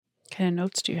kind of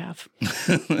notes do you have?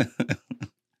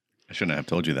 I shouldn't have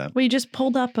told you that. Well, you just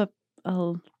pulled up a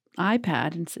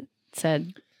iPad and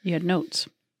said you had notes.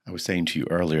 I was saying to you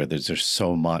earlier, there's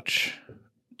so much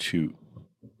to...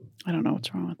 I don't know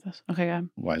what's wrong with this. Okay, go ahead.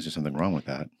 Why is there something wrong with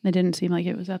that? It didn't seem like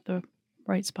it was at the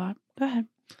right spot. Go ahead.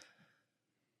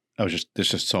 There's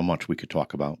just so much we could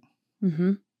talk about.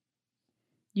 Mm-hmm.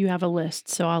 You have a list,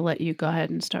 so I'll let you go ahead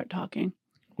and start talking.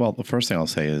 Well, the first thing I'll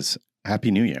say is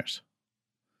Happy New Year's.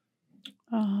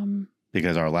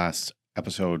 Because our last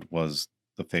episode was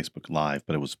the Facebook Live,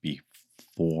 but it was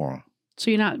before.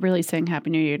 So you're not really saying Happy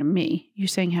New Year to me. You're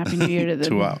saying Happy New Year to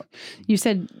the... You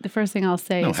said the first thing I'll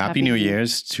say is Happy New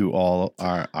Year's to all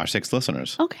our 6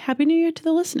 listeners. Okay, Happy New Year to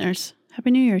the listeners.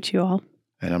 Happy New Year to you all.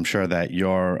 And I'm sure that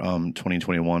your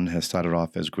 2021 has started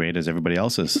off as great as everybody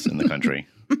else's in the country.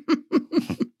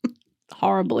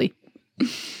 Horribly.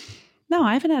 No,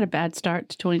 I haven't had a bad start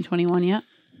to 2021 yet.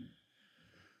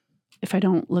 If I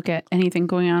don't look at anything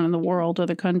going on in the world or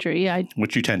the country,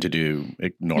 which you tend to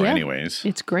ignore anyways.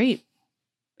 It's great.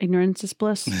 Ignorance is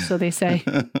bliss, so they say.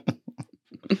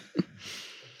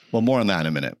 Well, more on that in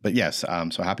a minute. But yes,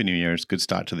 so Happy New Year's. Good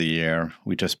start to the year.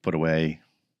 We just put away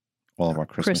all of our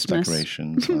Christmas.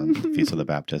 Decorations on the Feast of the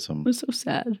Baptism. It was so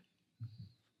sad.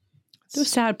 It was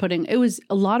sad it was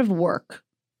a lot of work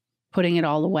putting it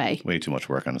all away. Way too much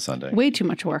work on a Sunday. Way too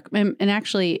much work. And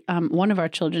actually, one of our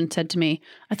children said to me,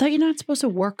 I thought you're not supposed to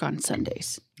work on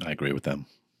Sundays. I agree with them.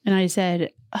 And I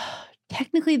said,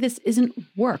 technically, this isn't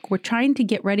work. We're trying to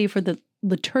get ready for the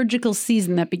liturgical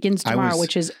season that begins tomorrow,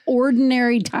 which is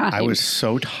ordinary time. I was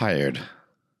so tired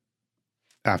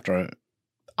after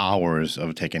hours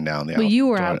of taking down the Well, you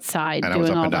were outside and doing I was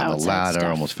up and down the ladder,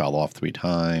 stuff. almost fell off 3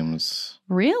 times.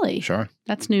 Really? Sure.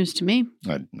 That's news to me.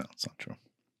 No, it's not true.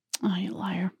 Oh, you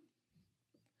liar.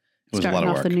 It was Starting a lot of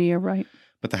off work. the new year right.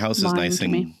 But the house is nice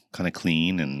and kind of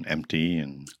clean and empty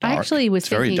and dark. I actually was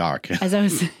thinking, very dark. As I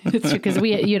was, it's because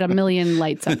you had a million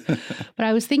lights up. But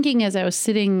I was thinking as I was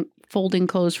sitting folding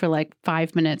clothes for like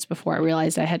 5 minutes before I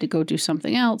realized I had to go do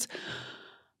something else,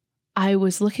 I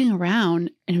was looking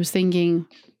around and was thinking,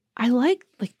 I like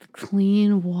the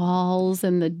clean walls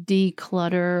and the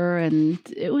declutter, and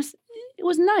it was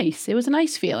nice. It was a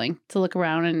nice feeling to look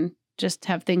around and just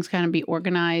have things kind of be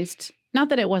organized. Not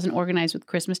that it wasn't organized with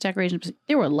Christmas decorations, but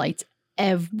there were lights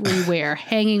everywhere,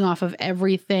 hanging off of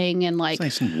everything, and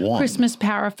nice and warm. Christmas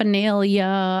paraphernalia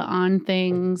on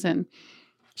things, and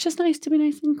it's just nice to be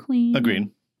nice and clean. Agreed.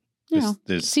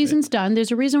 Season's done.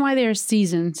 There's a reason why there's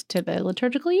seasons to the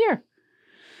liturgical year.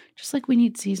 Just like we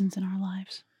need seasons in our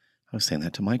lives. I was saying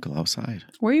that to Michael outside.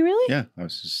 Were you really? Yeah. I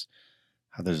was just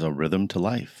how there's a rhythm to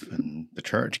life, and the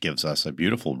church gives us a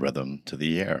beautiful rhythm to the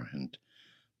year, and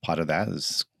part of that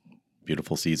is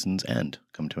beautiful seasons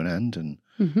come to an end, and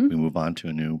we move on to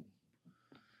a new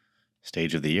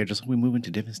stage of the year, just like we move into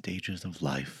different stages of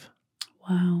life.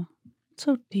 Wow.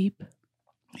 So deep.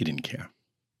 He didn't care.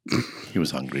 He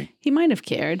was hungry. He might have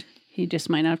cared. He just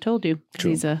might not have told you, because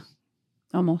he's a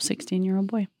almost 16-year-old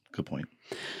boy. Good point.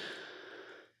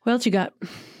 What else you got?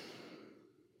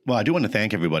 Well, I do want to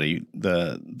thank everybody,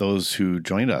 those who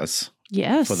joined us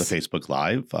for the Facebook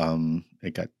Live.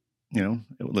 It got,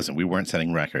 listen, we weren't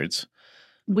setting records.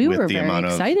 We were very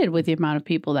excited with the amount of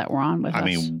people that were on with us.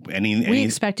 I mean, we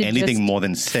expected anything more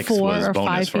than 6 4 was or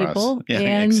bonus 5 for people, us. Yeah,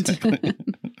 and exactly.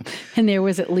 and there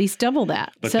was at least double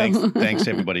that. But thanks to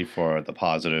everybody for the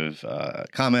positive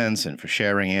comments and for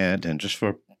sharing it and just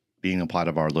for being a part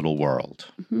of our little world.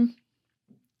 Mm-hmm.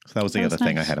 So that was the other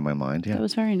thing I had in my mind. Yeah, that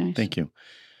was very nice. Thank you.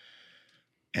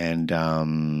 And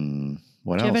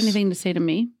what else? Do you have anything to say to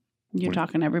me? You're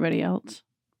talking to everybody else.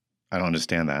 I don't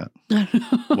understand that.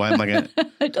 Why am I going to?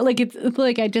 It's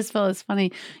like I just felt it's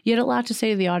funny. You had a lot to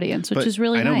say to the audience, which is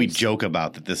really nice. I know we joke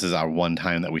about that this is our one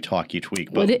time that we talk each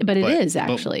week. But it is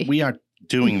actually. But we are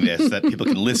doing this that people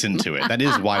can listen to it. That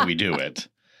is why we do it.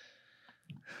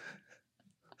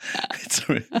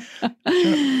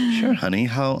 Sure, honey.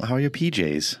 How are your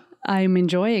PJs? I'm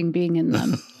enjoying being in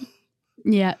them.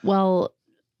 Yeah, well,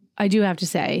 I do have to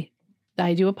say,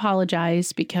 I do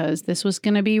apologize because this was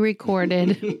going to be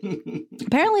recorded.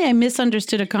 Apparently, I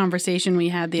misunderstood a conversation we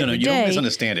had the other day. No, you don't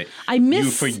misunderstand it. You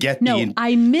forget like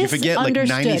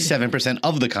 97%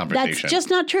 of the conversation. That's just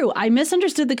not true. I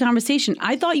misunderstood the conversation.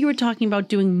 I thought you were talking about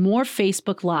doing more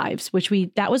Facebook Lives,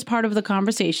 that was part of the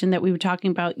conversation that we were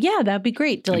talking about. Yeah, that'd be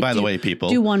great. To, by the way, people.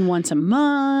 Do one once a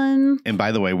month. And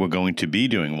by the way, we're going to be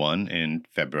doing one in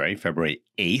February 8th.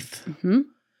 Mm-hmm.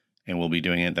 And we'll be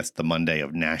doing it. That's the Monday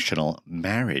of National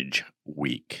Marriage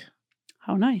Week.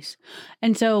 How nice.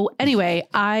 And so anyway,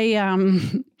 I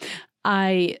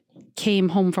came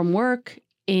home from work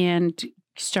and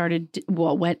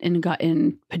went and got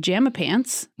in pajama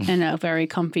pants and a very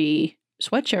comfy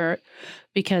sweatshirt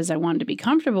because I wanted to be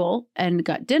comfortable, and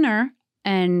got dinner.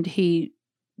 And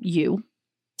you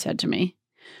said to me,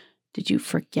 "Did you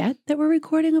forget that we're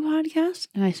recording a podcast?"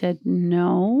 And I said,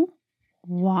 "No."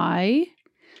 "Why?"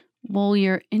 "Well,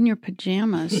 you're in your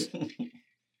pajamas."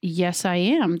 "Yes, I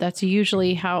am. That's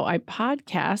usually how I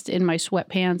podcast, in my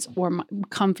sweatpants or my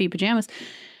comfy pajamas."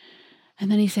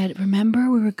 And then he said, "Remember,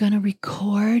 we were going to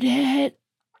record it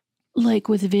like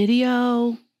with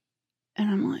video?" And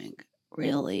I'm like,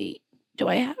 "Really? Do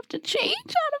I have to change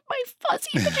out of my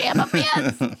fuzzy pajama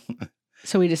pants?"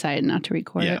 So we decided not to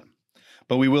record it.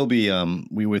 But we will be,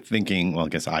 we were thinking, well, I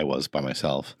guess I was by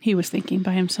myself. He was thinking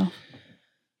by himself.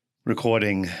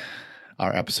 Recording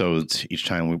our episodes each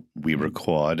time we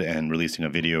record and releasing a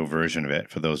video version of it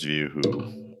for those of you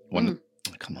who want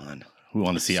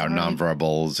to see our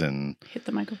nonverbals and hit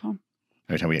the microphone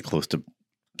every time we get close to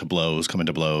blows, come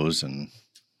into blows, and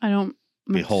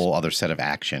the whole other set of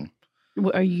action.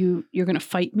 You're going to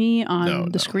fight me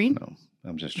on the screen? No,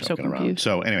 I'm just joking around.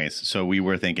 So anyways, we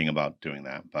were thinking about doing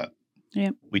that, but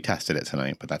we tested it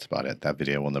tonight, but that's about it. That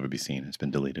video will never be seen. It's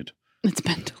been deleted. It's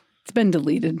been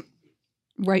deleted.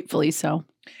 Rightfully so.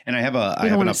 And I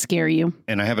don't want to scare you.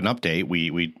 And I have an update.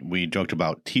 We joked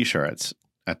about T-shirts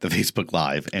at the Facebook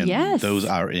Live, and those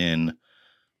are in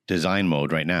design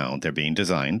mode right now. They're being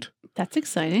designed. That's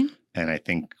exciting. And I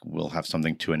think we'll have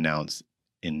something to announce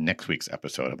in next week's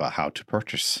episode about how to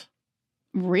purchase.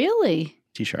 Really?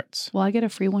 T-shirts. Will I get a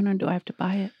free one, or do I have to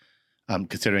buy it?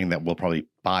 Considering that we'll probably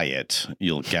buy it,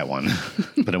 you'll get one,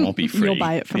 but it won't be free. You'll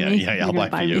buy it for me? Yeah, I'll buy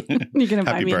it for you. You're going to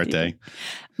buy me Happy birthday.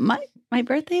 My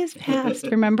birthday is past.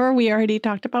 Remember, we already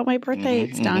talked about my birthday.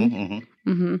 It's done.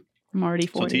 I'm already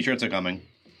 40. So T-shirts are coming.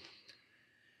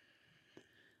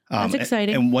 That's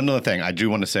exciting. And one other thing I do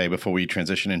want to say before we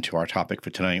transition into our topic for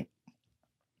tonight,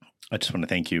 I just want to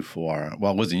thank you for,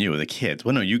 well, it wasn't you, the kids.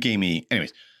 Well, no, you gave me,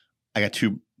 anyways, I got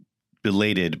 2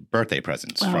 belated birthday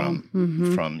presents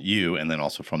from you, and then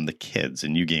also from the kids.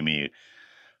 And you gave me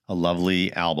a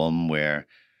lovely album where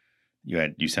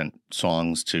you sent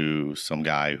songs to some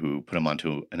guy who put them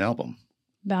onto an album.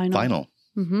 Vinyl.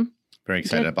 Mm-hmm. Very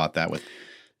excited about that, with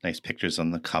nice pictures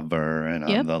on the cover and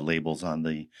on the labels on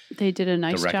the They did a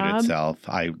nice the record job. itself.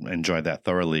 I enjoyed that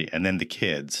thoroughly. And then the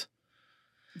kids.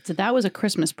 So that was a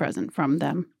Christmas present from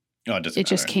them. Oh, it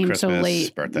just came Christmas, so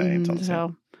late. Birthday.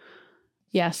 So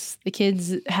yes, the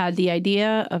kids had the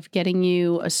idea of getting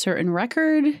you a certain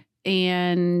record,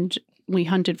 and we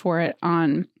hunted for it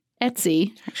on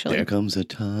Etsy, actually. There comes a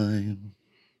time.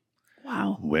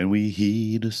 Wow. When we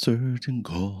heed a certain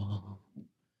call,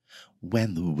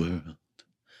 when the world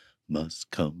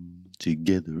must come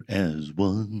together as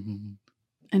one.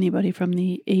 Anybody from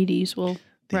the 80s will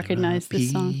recognize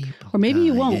this song. Or maybe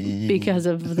you won't because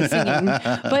of the singing.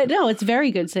 But no, it's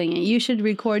very good singing. You should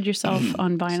record yourself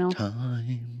on vinyl. It's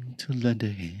time to lend a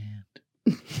hand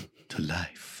to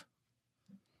life.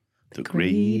 The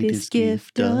greatest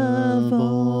gift of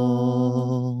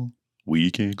all.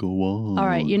 We can't go on. All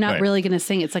right, you're not really going to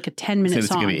sing. It's like a 10-minute song. It's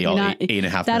going to be 8.5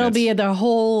 minutes. That'll be the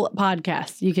whole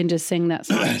podcast. You can just sing that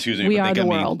song. Excuse me. We Are the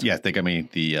World. Yes, they got me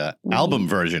the album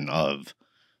version of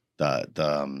the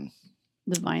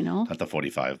vinyl. Not the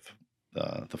 45,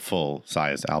 the full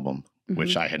size album,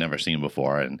 which I had never seen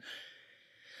before, and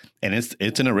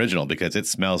it's an original because it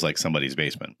smells like somebody's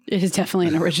basement. It is definitely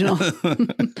an original.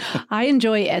 I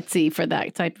enjoy Etsy for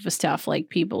that type of stuff, like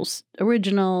people's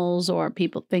originals or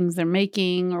things they're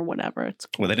making or whatever. It's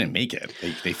cool. Well, they didn't make it.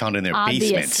 They found it in their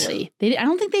basement. They I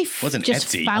don't think they wasn't just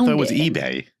Etsy. found I thought it was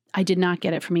eBay. I did not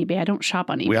get it from eBay. I don't shop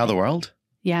on eBay. We Are the World?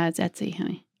 Yeah, it's Etsy,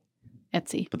 honey.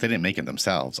 Etsy. But they didn't make it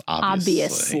themselves,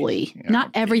 obviously. Yeah. Not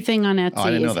everything on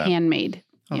Etsy is handmade.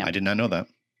 Oh, yep. I did not know that.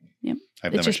 Yep.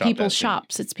 It's just people's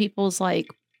shops. It's people's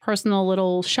personal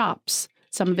little shops.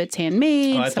 Some of it's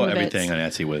handmade. I thought everything on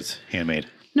Etsy was handmade.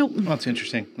 Nope. Oh, that's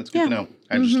interesting. That's good to know.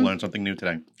 I just learned something new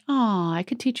today. Oh, I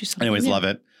could teach you something. Anyways, love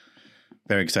it.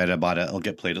 Very excited about it. It'll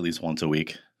get played at least once a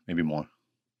week, maybe more.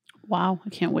 Wow, I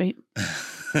can't wait.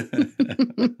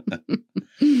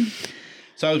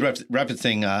 So I was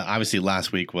referencing, obviously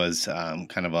last week was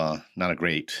kind of not a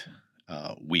great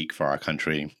week for our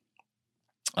country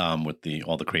with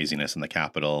all the craziness in the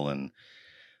Capitol. And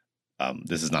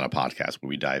this is not a podcast where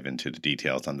we dive into the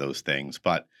details on those things.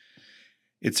 But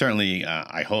it certainly,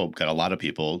 I hope, got a lot of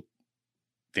people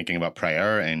thinking about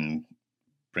prayer and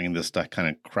bringing this kind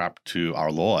of crap to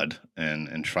our Lord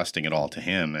and trusting it all to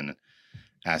Him and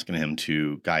asking Him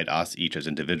to guide us each as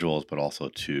individuals, but also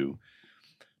to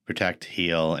protect,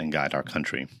 heal, and guide our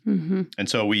country. And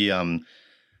so we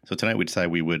So tonight we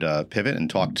decided we would pivot and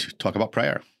talk about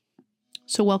prayer.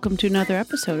 So welcome to another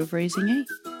episode of Raising A.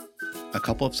 A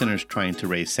couple of sinners trying to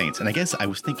raise saints. And I guess I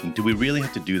was thinking, do we really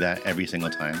have to do that every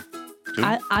single time?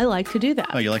 I like to do that.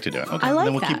 Oh, you like to do it? Okay, I like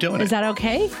then we'll that. keep doing it. Is that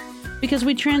okay? Because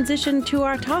we transition to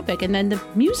our topic and then the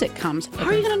music comes. How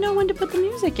are you going to know when to put the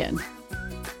music in?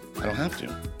 I don't have to.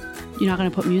 You're not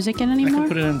going to put music in anymore? I can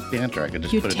put it in banter. I could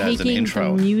just You're put it as an intro.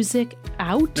 taking the music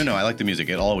out? No, I like the music.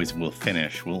 It always will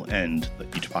finish. We'll end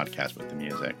each podcast with the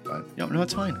music. But no,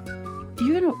 it's fine.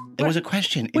 It was a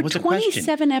question. It was a question. We're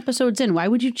 27 episodes in. Why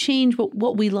would you change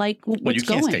what we like, what's Well, you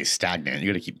can't going? stay stagnant.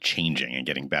 You got to keep changing and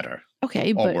getting better.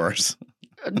 Okay, or but worse.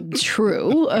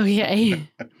 True. Okay.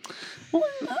 Well,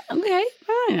 okay,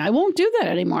 fine. I won't do that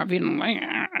anymore. If you don't like,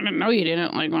 I didn't know you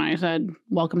didn't like when I said,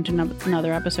 "Welcome to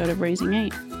another episode of Raising A."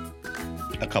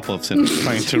 A couple of sinners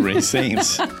trying to raise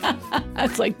saints.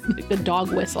 That's like the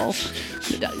dog whistle.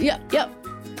 Yep.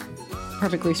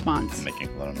 Perfect response. Making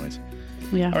a lot of noise.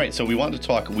 Yeah. All right, so we wanted to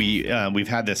talk. We've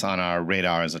had this on our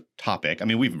radar as a topic. I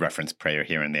mean, we've referenced prayer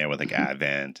here and there with like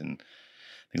Advent and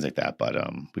things like that, but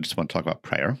we just want to talk about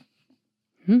prayer.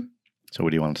 Mm-hmm. So,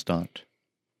 where do you want to start?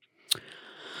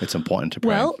 It's important to pray.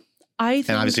 Well, I think,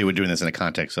 and obviously we're doing this in the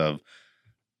context of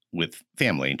with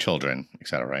family, children, et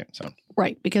cetera, right? So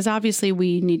right, because obviously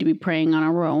we need to be praying on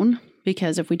our own.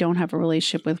 Because if we don't have a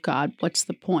relationship with God, what's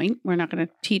the point? We're not going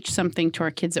to teach something to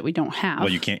our kids that we don't have. Well,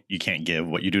 you can't give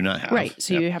what you do not have. Right.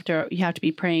 So you have to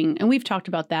be praying, and we've talked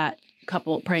about that.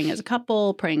 Praying as a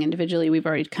couple, praying individually. We've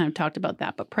already kind of talked about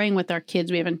that, but praying with our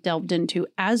kids, we haven't delved into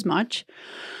as much.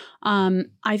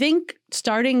 I think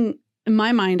starting in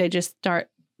my mind, I just start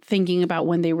thinking about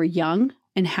when they were young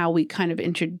and how we kind of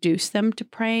introduce them to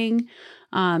praying.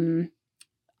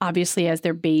 Obviously, as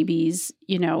they're babies,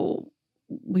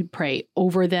 we pray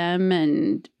over them,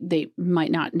 and they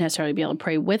might not necessarily be able to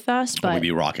pray with us, but we'd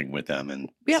be rocking with them and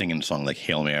singing a song like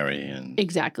Hail Mary. And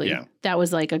exactly. Yeah. That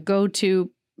was like a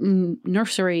go-to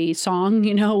nursery song,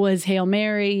 was Hail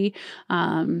Mary.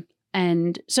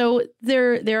 And so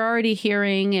they're already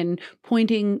hearing and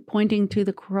pointing to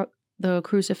the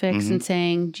crucifix and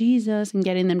saying Jesus and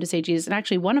getting them to say Jesus. And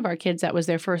actually one of our kids, that was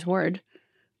their first word,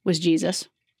 was Jesus.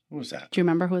 Who was that? Do you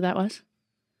remember who that was?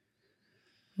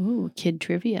 Ooh, kid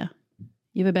trivia.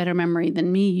 You have a better memory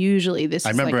than me usually. I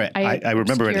remember I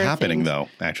remember it happening though,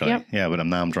 actually. Yep. Yeah, but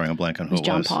now I'm drawing a blank on who it was.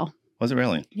 John Paul. Was it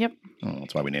really? Yep. Oh,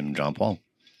 that's why we named him John Paul.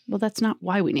 Well, that's not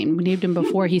why we named him. We named him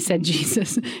before he said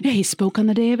Jesus. Yeah, he spoke on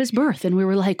the day of his birth. And we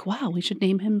were like, wow, we should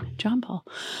name him John Paul.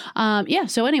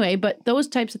 So anyway, but those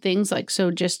types of things,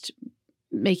 so just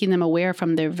making them aware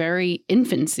from their very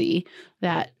infancy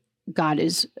that God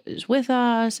is with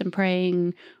us and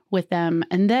praying with them.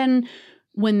 And then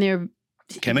when they're...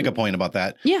 Can I make a point about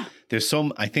that? Yeah. There's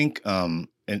I think and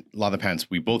a lot of the parents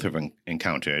we both have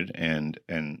encountered and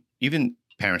even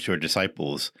parents who are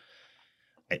disciples,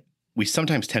 we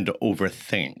sometimes tend to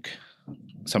overthink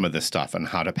some of this stuff and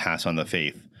how to pass on the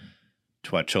faith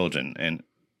to our children. And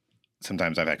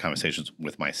sometimes I've had conversations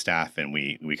with my staff and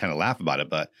we kind of laugh about it,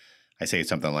 but I say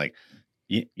something like,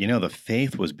 the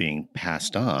faith was being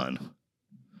passed on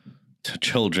to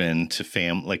children,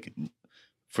 to like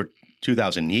for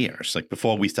 2,000 years, like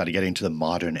before we started getting to the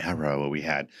modern era where we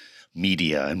had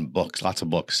media and books, lots of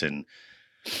books and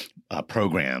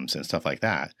programs and stuff like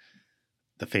that.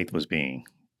 The faith was being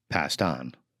passed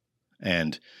on.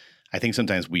 And I think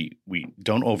sometimes we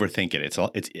don't overthink it.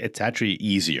 It's actually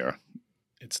easier.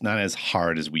 It's not as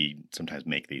hard as we sometimes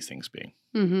make these things be.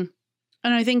 Mm-hmm.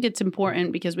 And I think it's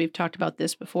important because we've talked about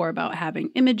this before about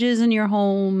having images in your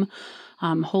home,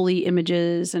 holy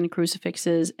images and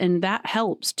crucifixes, and that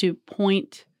helps to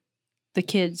point the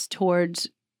kids towards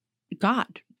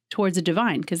God, towards the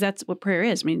divine, because that's what prayer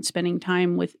is. I mean, spending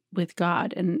time with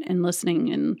God and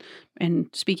listening and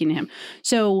speaking to him.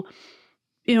 So,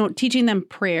 teaching them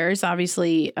prayers,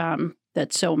 obviously,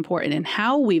 that's so important. And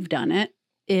how we've done it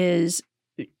is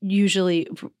usually,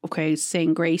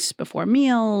 saying grace before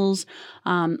meals,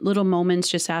 little moments,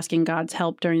 just asking God's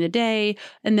help during the day.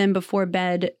 And then before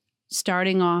bed,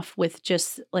 starting off with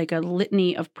just like a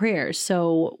litany of prayers.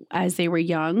 So as they were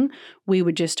young, we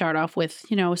would just start off with,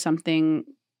 something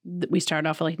that we start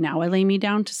off like, now I lay me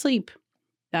down to sleep,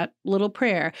 that little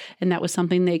prayer. And that was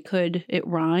something it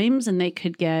rhymes and they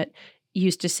could get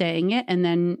used to saying it, and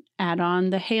then add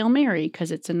on the Hail Mary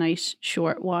because it's a nice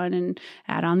short one, and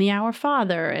add on the Our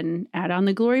Father, and add on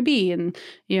the Glory Be, and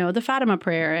the Fatima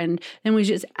prayer, and then we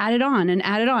just add it on and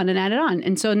add it on and add it on,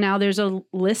 and so now there's a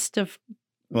list of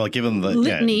give them the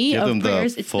litany give them of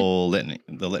prayers. The full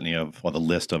litany of the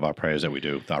list of our prayers that we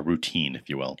do, our routine, if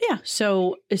you will. Yeah,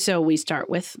 so we start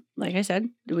with, like I said,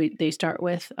 they start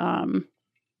with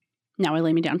Now I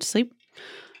lay me down to sleep.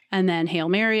 And then Hail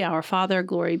Mary, Our Father,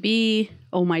 Glory be,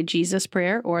 Oh My Jesus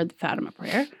prayer, or the Fatima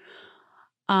prayer.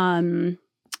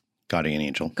 Guardian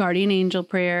Angel. Guardian Angel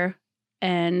prayer.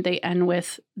 And they end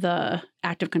with the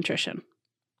Act of Contrition.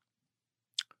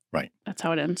 Right. That's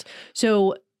how it ends.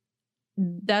 So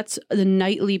that's the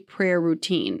nightly prayer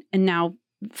routine. And now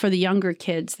for the younger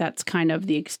kids, that's kind of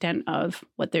the extent of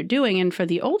what they're doing. And for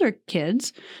the older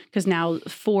kids, because now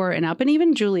 4 and up, and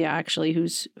even Julia actually,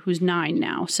 who's 9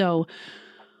 now. So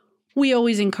we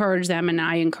always encourage them, and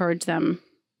I encourage them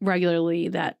regularly,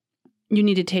 that you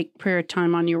need to take prayer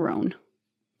time on your own.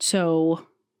 So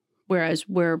whereas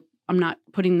I'm not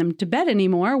putting them to bed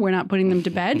anymore. We're not putting them to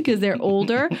bed because they're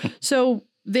older. So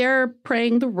they're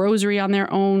praying the rosary on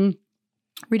their own,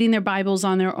 reading their Bibles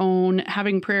on their own,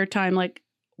 having prayer time. Like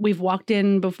we've walked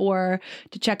in before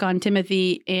to check on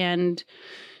Timothy and,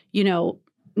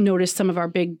 notice some of our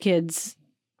big kids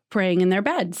praying in their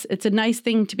beds. It's a nice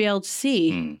thing to be able to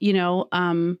see,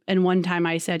 and one time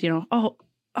I said, oh,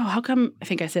 how come, I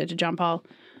think I said it to John Paul,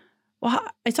 well,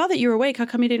 I saw that you were awake. How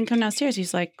come you didn't come downstairs?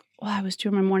 He's like, well, I was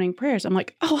doing my morning prayers. I'm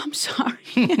like, oh, I'm sorry.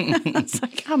 It's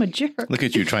like, I'm a jerk. Look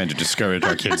at you trying to discourage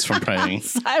our kids from praying.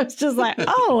 So I was just like,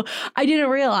 oh, I didn't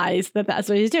realize that that's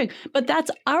what he's doing. But that's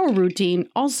our routine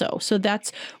also. So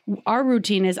that's our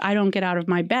routine is I don't get out of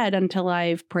my bed until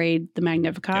I've prayed the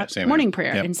Magnificat morning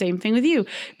prayer. Yep. And same thing with you.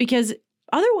 Because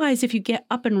otherwise, if you get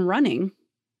up and running,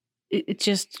 it's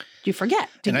just, you forget.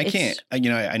 And I can't,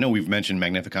 I know we've mentioned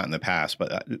Magnificat in the past,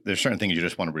 but there's certain things you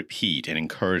just want to repeat and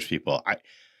encourage people.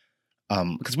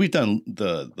 Because we've done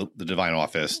the Divine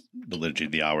Office, the Liturgy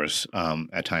of the Hours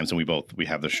at times, and we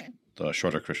have the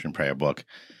shorter Christian prayer book,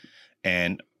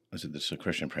 and this is a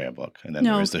Christian prayer book, and then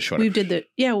there is the shorter. We've done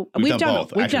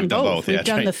both. We've done both. We've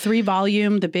done the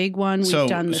 3-volume, the big one. We've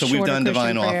done the shorter we've done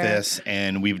Divine Christian prayer. Office,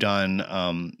 and we've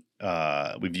done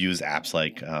we've used apps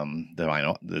like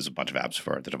Divine. There's a bunch of apps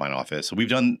for the Divine Office, so we've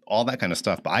done all that kind of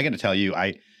stuff. But I got to tell you,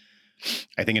 I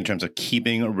think in terms of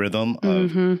keeping a rhythm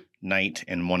of night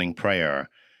and morning prayer,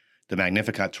 the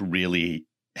Magnificat really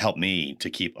helped me to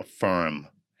keep a firm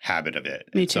habit of it.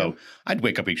 Me too. So I'd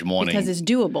wake up each morning. Because it's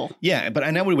doable. Yeah, but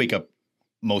I would wake up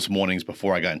most mornings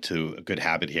before I got into a good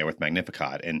habit here with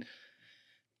Magnificat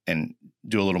and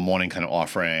do a little morning kind of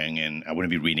offering, and I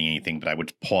wouldn't be reading anything, but I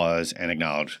would pause and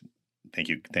acknowledge, thank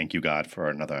you, God, for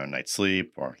another night's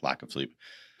sleep or lack of sleep.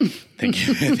 Thank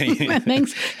you.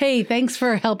 Thanks. Hey, thanks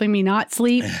for helping me not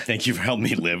sleep. Thank you for helping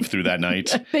me live through that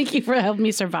night. Thank you for helping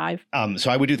me survive. So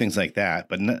I would do things like that,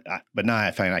 but now I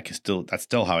find that's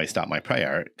still how I stop my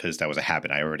prayer, because that was a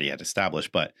habit I already had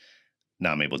established. But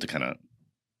now I'm able to kind of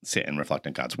sit and reflect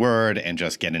on God's word and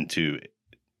just get into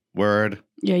word.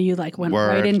 Yeah, you went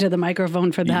right into the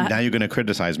microphone for that. Now you're going to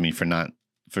criticize me for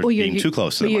being too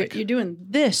close to the mic. You're doing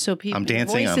this so people. I'm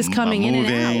dancing. Voice is coming in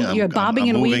and out. You're bobbing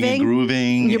and weaving. And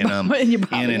grooving. I'm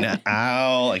in and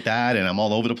out like that, and I'm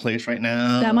all over the place right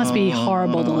now. That must be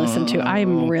horrible to listen to.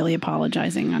 I'm really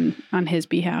apologizing on his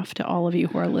behalf to all of you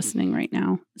who are listening right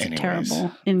now. It's a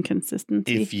terrible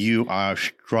inconsistency. If you are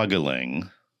struggling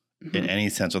in any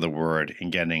sense of the word in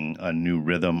getting a new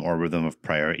rhythm or rhythm of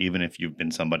prayer, even if you've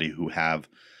been somebody who's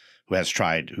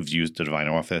used the Divine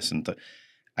Office and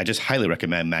I just highly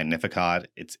recommend Magnificat.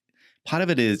 Part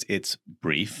of it is it's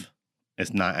brief.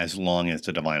 It's not as long as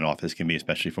the Divine Office can be,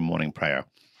 especially for morning prayer.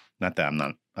 Not that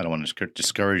I don't want to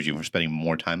discourage you from spending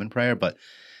more time in prayer, but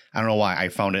I don't know why I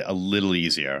found it a little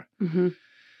easier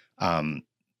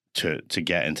to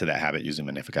get into that habit using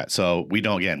Magnificat. So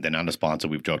they're not a sponsor.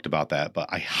 We've joked about that, but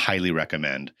I highly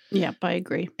recommend. Yep, I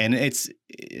agree. And I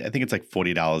think it's like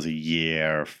 $40 a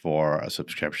year for a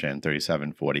subscription,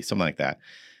 $37.40, something like that.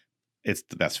 It's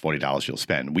the best $40 you'll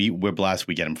spend. We're blessed.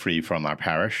 We get them free from our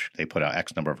parish. They put out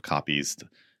X number of copies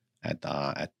at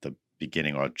the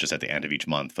beginning or just at the end of each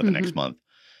month for the next month.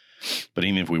 But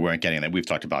even if we weren't getting that, we've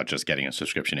talked about just getting a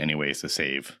subscription anyways to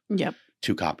save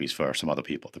 2 copies for some other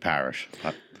people at the parish.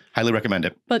 Highly recommend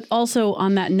it. But also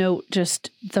on that note, just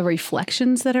the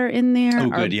reflections that are in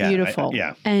there are beautiful.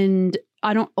 And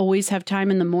I don't always have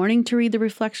time in the morning to read the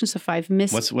reflections. If I've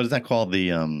missed... What is that called?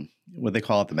 What do they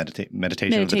call it? The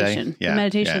meditation of the day? The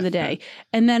meditation of the day.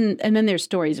 And then there's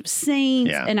stories of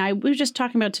saints. Yeah. And we were just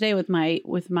talking about today with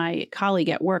my colleague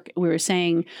at work.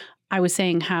 I was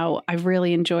saying how I've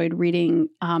really enjoyed reading.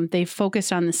 They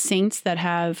focused on the saints that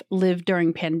have lived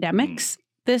during pandemics.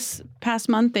 This past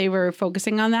month, they were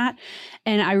focusing on that.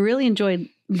 And I really enjoyed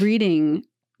reading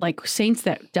saints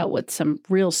that dealt with some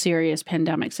real serious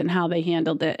pandemics and how they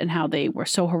handled it and how they were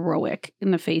so heroic in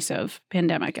the face of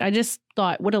pandemic. I just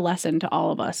thought, what a lesson to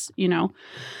all of us,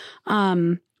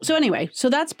 So anyway, so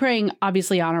that's praying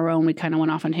obviously on our own. We kind of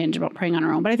went off on hinge about praying on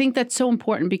our own, but I think that's so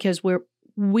important because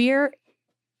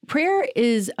prayer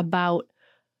is about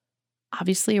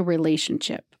obviously a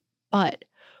relationship, but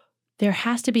there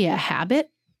has to be a habit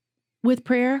with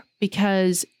prayer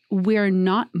because we're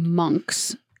not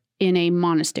monks in a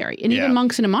monastery. And even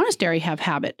monks in a monastery have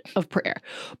habit of prayer.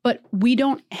 But we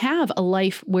don't have a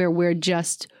life where we're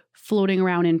just floating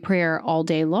around in prayer all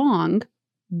day long.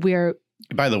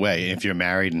 By the way, if you're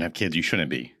married and have kids, you shouldn't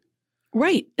be.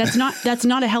 Right. That's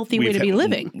not a healthy way to be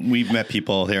living. We've met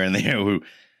people here and there who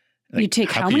you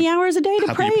take how many hours a day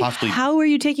to pray? How are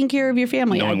you taking care of your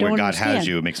family? Knowing where God has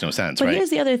you, it makes no sense, but right?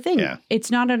 Here's the other thing. Yeah. It's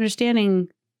not understanding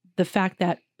the fact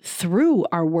that through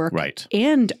our work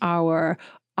and our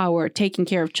taking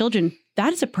care of children,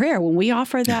 that is a prayer when we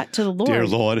offer that to the Lord. Dear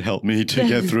Lord, help me to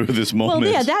get through this moment.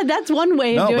 Well, yeah, that's one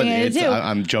way of doing it too.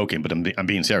 I'm joking, but I'm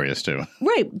being serious too.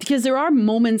 Right, because there are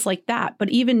moments like that, but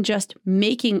even just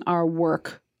making our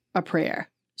work a prayer.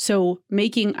 So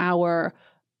making our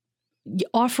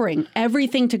offering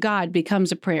everything to God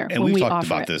becomes a prayer. And we've talked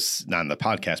about this, not in the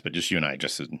podcast, but just you and I,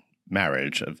 just in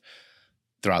marriage, of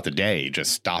throughout the day,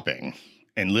 just stopping.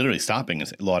 And literally stopping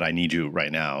is, Lord, I need you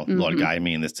right now. Mm-hmm. Lord, guide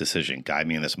me in this decision. Guide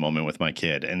me in this moment with my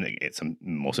kid. And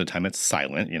most of the time it's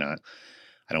silent. You know,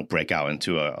 I don't break out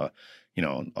into a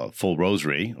full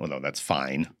rosary, although that's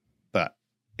fine. But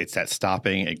it's that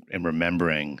stopping and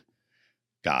remembering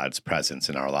God's presence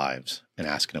in our lives and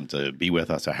asking him to be with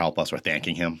us or help us or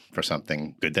thanking him for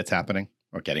something good that's happening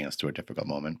or getting us through a difficult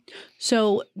moment.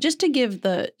 So just to give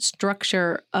the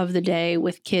structure of the day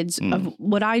with kids, of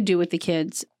what I do with the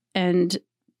kids, and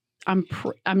I'm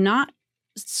not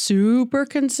super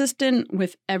consistent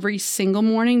with every single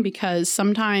morning because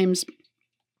sometimes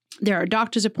there are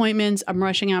doctor's appointments. I'm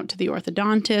rushing out to the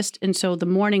orthodontist. And so the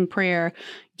morning prayer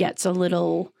gets a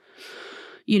little,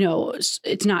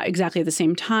 it's not exactly at the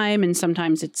same time. And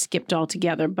sometimes it's skipped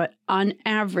altogether. But on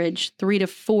average, 3 to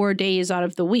 4 days out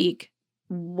of the week,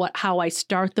 how I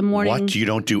start the morning. What? You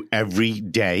don't do every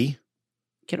day?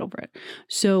 Get over it.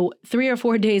 So 3 or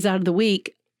 4 days out of the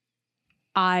week,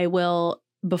 I will,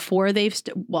 not before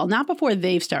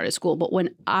they've started school, but when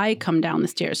I come down the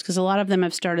stairs, because a lot of them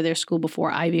have started their school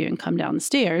before I've even come down the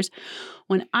stairs.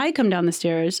 When I come down the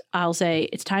stairs, I'll say,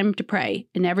 it's time to pray.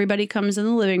 And everybody comes in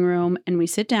the living room and we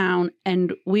sit down,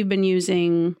 and we've been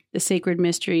using the Sacred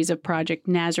Mysteries of Project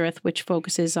Nazareth, which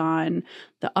focuses on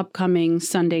the upcoming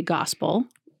Sunday Gospel.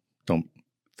 Don't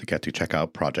forget to check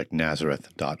out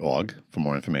projectnazareth.org for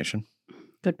more information.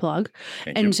 Good plug.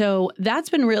 And so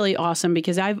that's been really awesome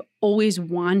because I've always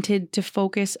wanted to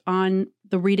focus on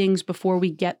the readings before we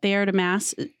get there to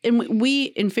Mass. And we,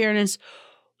 in fairness,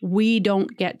 we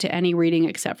don't get to any reading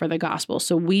except for the Gospel.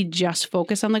 So we just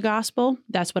focus on the Gospel.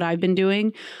 That's what I've been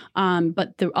doing.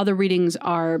 But the other readings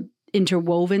are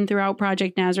interwoven throughout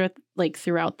Project Nazareth, like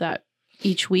throughout that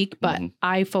each week. But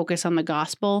I focus on the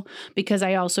Gospel because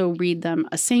I also read them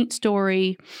a saint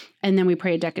story, and then we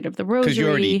pray a decade of the Rosary. Because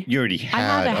you already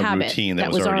had a routine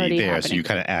that was already there, happening. So you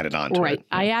kind of added on to it. Right.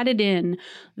 I added in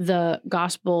the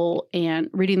Gospel and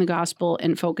reading the Gospel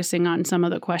and focusing on some of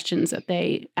the questions that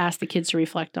they ask the kids to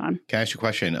reflect on. Can I ask you a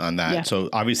question on that? Yeah. So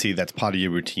obviously that's part of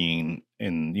your routine,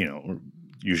 and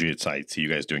usually it's I see you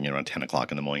guys doing it around 10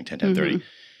 o'clock in the morning, 10:30.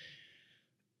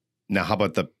 Now, how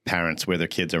about the parents where their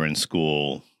kids are in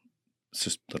school?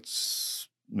 Let's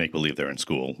make believe they're in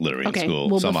school, literally in school.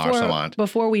 Well, some are, some aren't.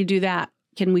 Before we do that,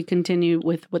 can we continue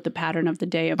with what the pattern of the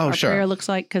day of our prayer looks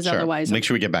like? Because otherwise, make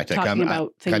sure we get back to that.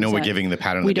 I know we're giving the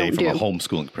pattern of the day from a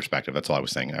homeschooling perspective. That's all I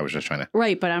was saying. I was just trying to.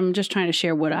 Right, but I'm just trying to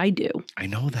share what I do. I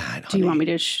know that, honey. Do you want me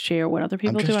to share what other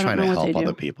people do? I'm just trying to help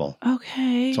other people.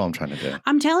 Okay. That's all I'm trying to do.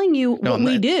 I'm telling you what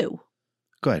we do.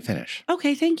 Go ahead, finish.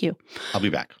 Okay, thank you. I'll be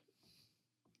back.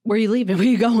 Where are you leaving? Where are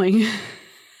you going?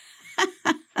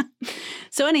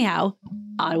 So anyhow,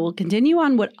 I will continue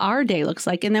on what our day looks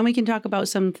like, and then we can talk about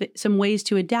some ways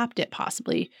to adapt it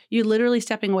possibly. You're literally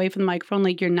stepping away from the microphone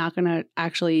like you're not going to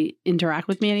actually interact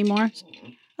with me anymore.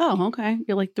 Oh, okay.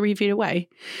 You're like 3 feet away.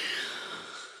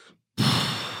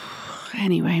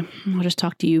 Anyway, I'll just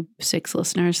talk to you 6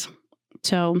 listeners.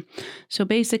 So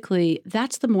basically,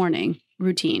 that's the morning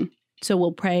routine. So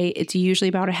we'll pray. It's usually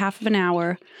about a half of an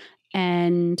hour.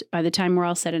 And by the time we're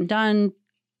all said and done,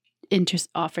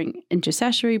 offering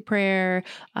intercessory prayer,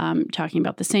 talking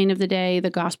about the saint of the day, the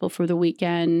gospel for the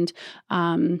weekend,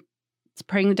 praying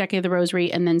the decade of the Rosary,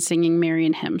 and then singing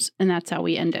Marian hymns. And that's how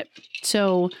we end it.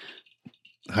 So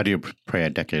how do you pray a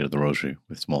decade of the Rosary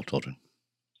with small children?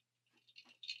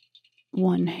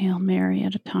 One Hail Mary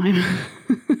at a time.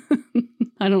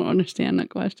 I don't understand that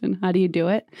question. How do you do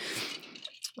it?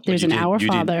 There's an Our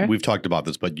Father. We've talked about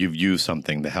this, but you've used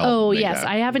something to help. Oh, yes.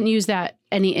 I haven't used that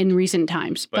in recent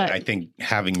times. But I think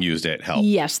having used it helped.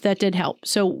 Yes, that did help.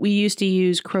 So we used to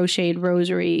use crocheted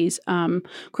rosaries,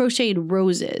 crocheted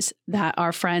roses that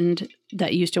our friend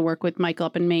that used to work with Michael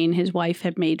up in Maine, his wife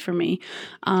had made for me.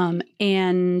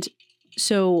 And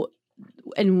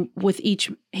with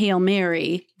each Hail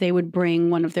Mary, they would bring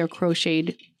one of their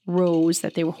crocheted rose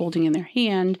that they were holding in their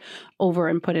hand over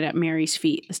and put it at Mary's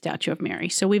feet, the statue of Mary.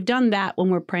 So we've done that when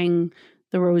we're praying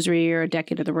the rosary or a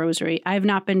decade of the rosary. I have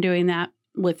not been doing that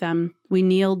with them. We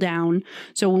kneel down.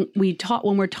 So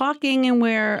when we're talking and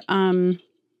we're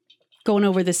going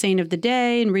over the saint of the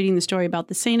day and reading the story about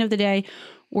the saint of the day,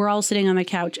 we're all sitting on the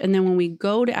couch. And then when we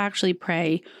go to actually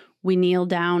pray, we kneel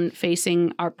down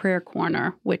facing our prayer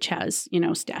corner, which has,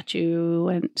 multiple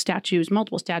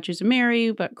statues of Mary,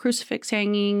 but crucifix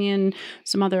hanging and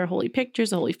some other holy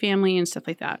pictures, the Holy Family and stuff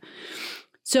like that.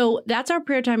 So that's our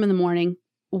prayer time in the morning.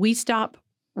 We stop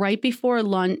right before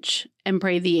lunch and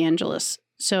pray the Angelus.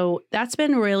 So that's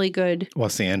been really good.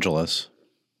 What's the Angelus?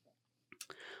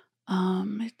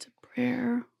 It's a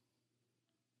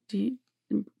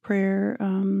prayer.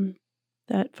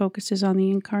 That focuses on the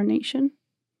incarnation.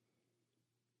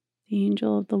 The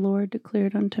angel of the Lord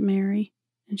declared unto Mary,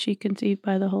 and she conceived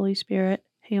by the Holy Spirit.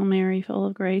 Hail Mary, full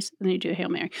of grace. And then you do Hail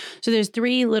Mary. So there's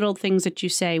 3 little things that you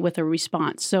say with a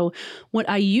response. So what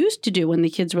I used to do when the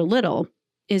kids were little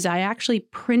is I actually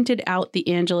printed out the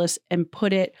Angelus and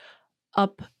put it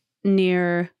up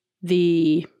near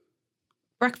the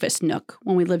breakfast nook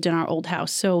when we lived in our old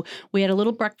house. So we had a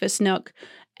little breakfast nook.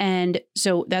 And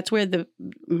so that's where it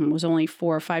was only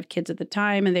 4 or 5 kids at the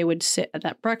time, and they would sit at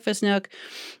that breakfast nook.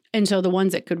 And so the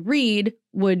ones that could read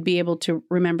would be able to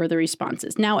remember the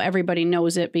responses. Now everybody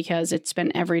knows it because it's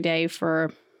been every day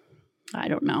for,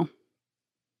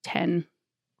 10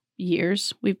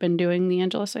 years. We've been doing the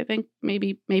Angelus, I think,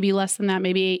 maybe less than that,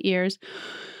 maybe 8 years.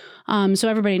 So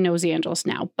everybody knows the Angelus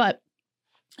now. But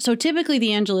so typically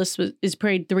the Angelus is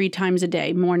prayed 3 times a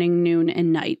day, morning, noon,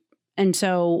 and night. And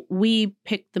so we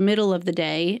picked the middle of the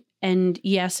day. And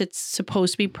yes, it's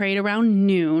supposed to be prayed around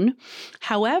noon.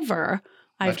 However,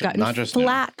 I've gotten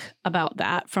flack about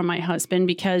that from my husband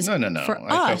because for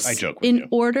us, I joke with in you.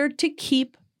 order to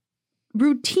keep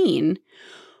routine,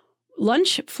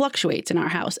 lunch fluctuates in our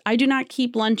house. I do not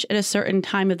keep lunch at a certain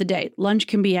time of the day. Lunch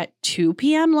can be at 2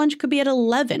 p.m. Lunch could be at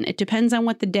 11. It depends on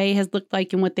what the day has looked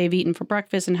like and what they've eaten for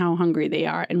breakfast and how hungry they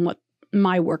are and what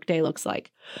my work day looks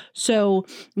like. So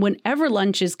whenever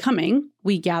lunch is coming,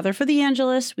 we gather for the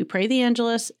Angelus, we pray the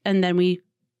Angelus, and then we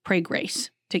pray grace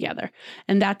together.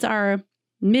 And that's our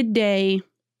midday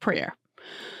prayer.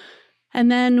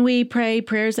 And then we pray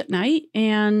prayers at night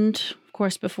and, of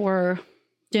course, before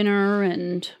dinner.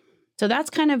 And so that's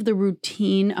kind of the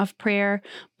routine of prayer.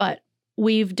 But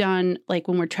we've done, like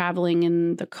when we're traveling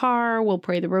in the car, we'll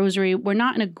pray the rosary. We're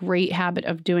not in a great habit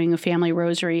of doing a family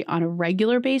rosary on a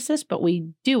regular basis, but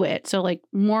we do it. So like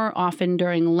more often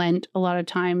during Lent, a lot of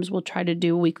times we'll try to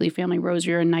do a weekly family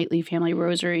rosary or a nightly family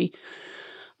rosary.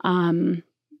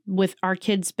 With our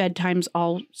kids' bedtimes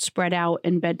all spread out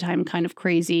and bedtime kind of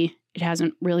crazy, it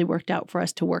hasn't really worked out for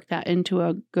us to work that into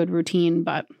a good routine,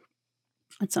 but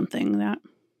it's something that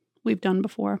we've done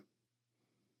before.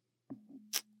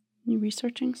 You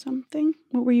researching something?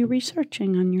 What were you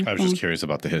researching on your phone? I was just curious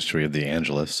about the history of the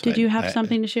Angelus. Did you have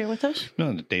something to share with us?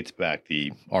 No,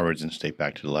 the origins date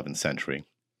back to the 11th century.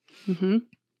 Mm-hmm.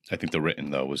 I think the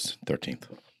written, though, was 13th.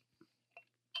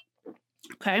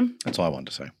 Okay. That's all I wanted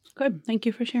to say. Good. Thank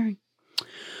you for sharing.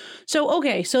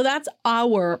 So that's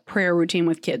our prayer routine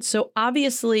with kids. So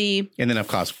obviously... And then, of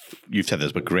course, you've said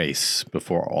this, but grace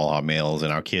before all our meals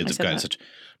and our kids have gotten such...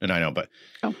 And I know, but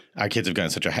our kids have gotten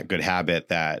such a good habit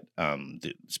that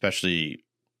especially,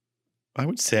 I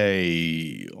would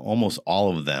say almost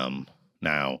all of them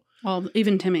now. Well,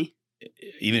 even Timmy.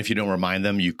 Even if you don't remind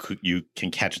them, you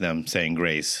can catch them saying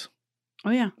grace. Oh,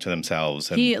 yeah. To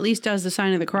themselves. And, he at least does the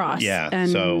sign of the cross. Yeah.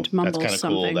 And so mumbles that's kind of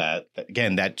something. cool that,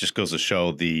 again, that just goes to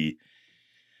show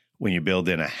when you build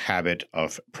in a habit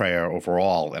of prayer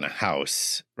overall in a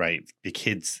house, right? The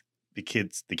kids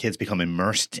become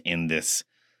immersed in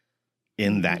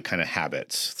that kind of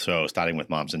habits. So starting with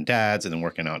moms and dads and then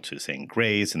working out to saying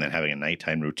grace and then having a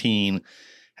nighttime routine,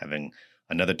 having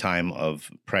another time of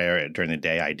prayer during the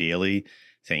day, ideally,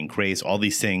 saying grace, all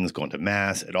these things, going to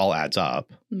mass, it all adds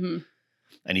up. Mm-hmm.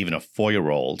 And even a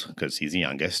 4-year-old, because he's the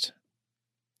youngest,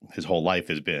 his whole life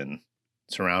has been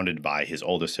surrounded by his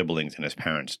older siblings and his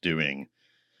parents doing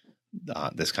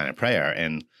this kind of prayer.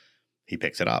 And he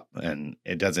picks it up. And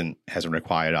it hasn't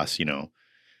required us,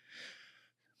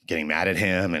 getting mad at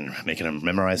him and making him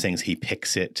memorize things. He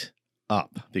picks it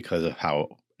up because of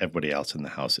how everybody else in the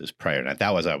house is praying. And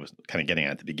that was, I was kind of getting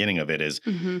at the beginning of it, is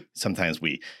sometimes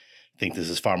we think this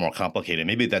is far more complicated.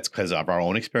 Maybe that's because of our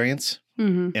own experience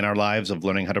in our lives of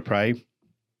learning how to pray.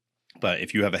 But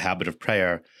if you have a habit of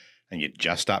prayer and you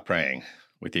just stop praying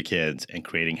with your kids and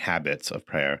creating habits of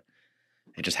prayer,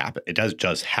 it just happen. It does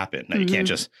just happen. Now, you can't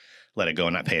just let it go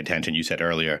and not pay attention. You said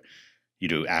earlier, you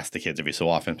do ask the kids every so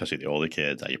often, especially the older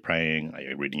kids, are you praying? Are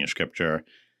you reading your scripture?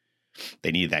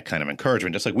 They need that kind of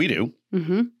encouragement, just like we do.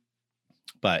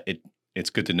 But it's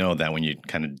good to know that when you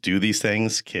kind of do these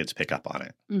things, kids pick up on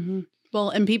it. Well,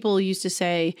 and people used to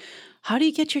say, how do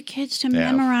you get your kids to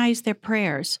memorize their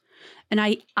prayers? And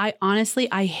I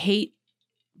honestly, I hate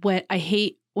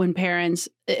when parents,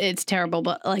 it's terrible,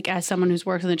 but like as someone who's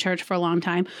worked in the church for a long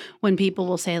time, when people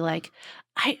will say like,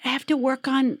 I have to work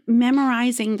on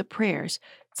memorizing the prayers.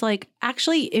 It's like,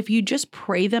 actually, if you just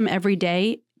pray them every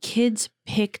day, kids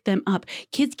pick them up.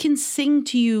 Kids can sing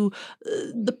to you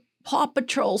the Paw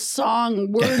Patrol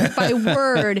song word by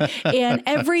word, and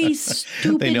every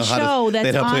stupid show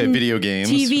that's on play video games.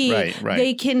 TV, right.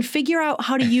 They can figure out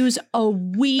how to use a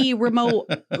Wii remote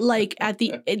like at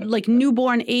the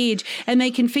newborn age, and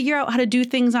they can figure out how to do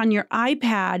things on your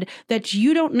iPad that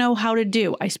you don't know how to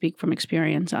do. I speak from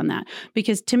experience on that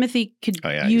because Timothy could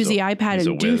use the iPad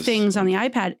and do things on the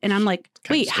iPad, and I'm like,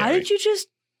 wait, how did you just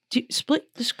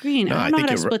split the screen? No, I don't know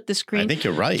how to split the screen. I think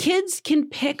you're right. Kids can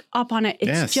pick up on it.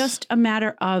 It's just a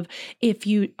matter of if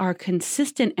you are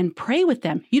consistent and pray with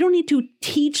them. You don't need to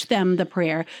teach them the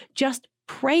prayer. Just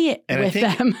pray it with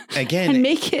them again and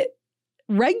make it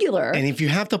regular. And if you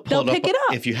have to pull pick it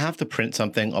up. If you have to print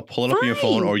something or pull it up on your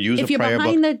phone or use a prayer book, if you're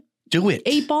behind the do it.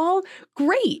 8 ball,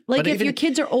 great. Like if your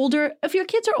kids are older,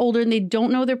 and they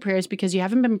don't know their prayers because you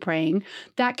haven't been praying,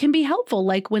 that can be helpful.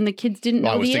 Like when the kids didn't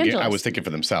know the Angelus. I was thinking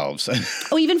for themselves.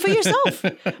 Oh, even for yourself.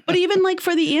 But even like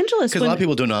for the Angelus. Because a lot of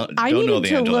people don't know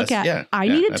the Angelus. I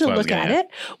needed to look at it.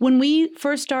 When we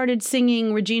first started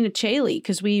singing Regina Caeli,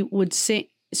 because we would sing,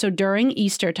 so during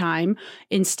Easter time,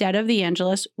 instead of the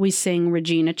Angelus, we sing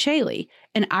Regina Caeli.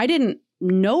 And I didn't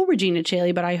know Regina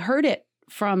Caeli, but I heard it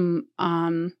from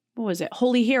what was it?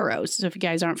 Holy Heroes. So if you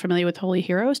guys aren't familiar with Holy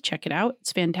Heroes, check it out.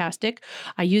 It's fantastic.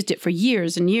 I used it for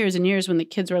years and years and years when the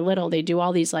kids were little. They do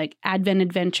all these like Advent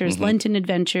adventures, Lenten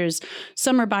adventures,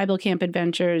 summer Bible camp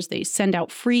adventures. They send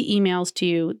out free emails to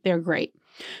you. They're great.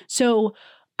 So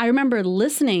I remember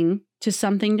listening to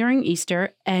something during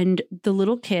Easter, and the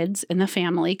little kids in the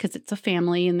family, because it's a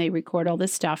family and they record all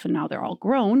this stuff and now they're all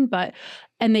grown,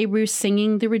 and they were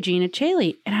singing the Regina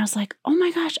Caeli. And I was like, oh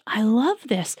my gosh, I love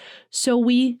this. So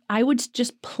I would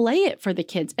just play it for the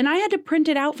kids. And I had to print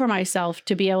it out for myself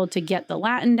to be able to get the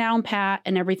Latin down pat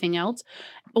and everything else.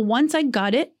 But once I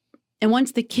got it, and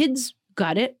once the kids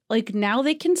got it, like now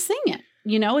they can sing it.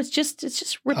 You know, it's just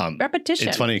repetition.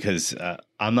 It's funny because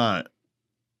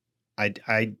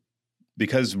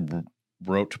because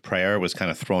rote prayer was kind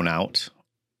of thrown out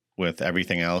with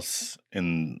everything else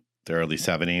in the early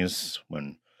 70s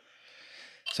when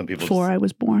some people... Before I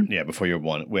was born. Yeah, before you were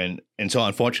born. And so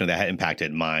unfortunately that had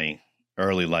impacted my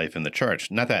early life in the church.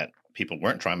 Not that people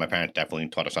weren't trying. My parents definitely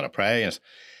taught us how to pray,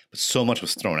 but so much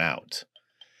was thrown out.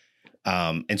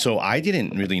 And so I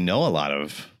didn't really know a lot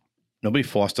of... Nobody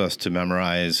forced us to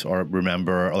memorize or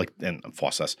remember,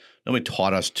 nobody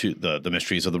taught us to the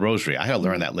mysteries of the Rosary. I had to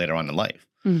learn that later on in life.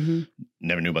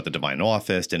 Never knew about the Divine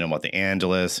Office, didn't know about the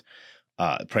Angelus,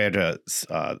 prayer to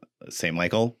St.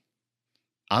 Michael.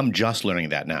 I'm just learning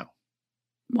that now.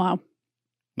 Wow.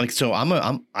 Like, so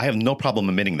I have no problem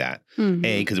admitting that.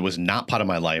 A, because it was not part of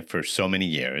my life for so many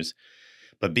years.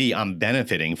 But B, I'm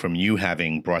benefiting from you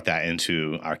having brought that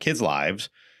into our kids' lives.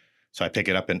 So I pick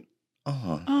it up and,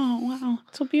 oh, wow.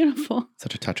 So beautiful.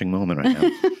 Such a touching moment right now.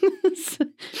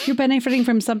 You're benefiting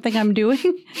from something I'm doing?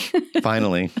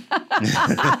 Finally.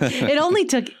 It only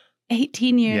took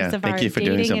 18 years of our dating and marriage. Thank you for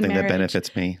doing something that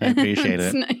benefits me. I appreciate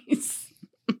it. It's nice.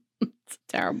 It's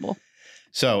terrible.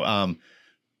 So,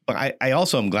 but I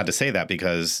also am glad to say that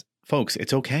because, folks,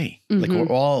 it's okay. Like we're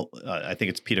all, I think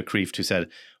it's Peter Kreeft who said,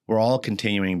 we're all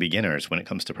continuing beginners when it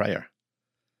comes to prayer.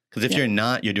 Because if you're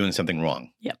not, you're doing something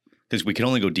wrong. Yep. Because we can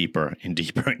only go deeper and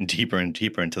deeper and deeper and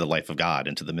deeper into the life of God,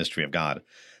 into the mystery of God.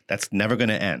 That's never going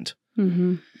to end.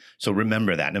 So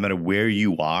remember that no matter where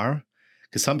you are,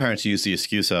 because some parents use the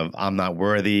excuse of, I'm not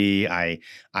worthy, I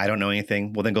don't know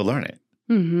anything. Well, then go learn it.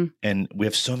 And we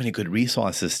have so many good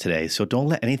resources today. So don't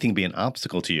let anything be an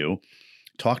obstacle to you.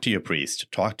 Talk to your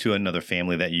priest. Talk to another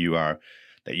family that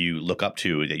you look up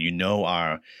to, that you know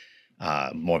are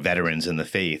more veterans in the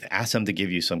faith. Ask them to give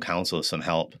you some counsel, some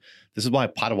help. This is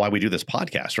part of why we do this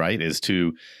podcast, right? Is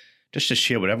to just to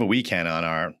share whatever we can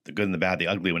on the good and the bad, the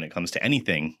ugly when it comes to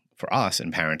anything for us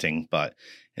in parenting. But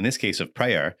in this case of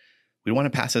prayer, we want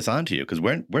to pass this on to you because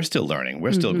we're still learning.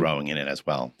 We're still growing in it as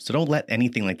well. So don't let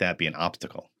anything like that be an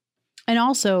obstacle. And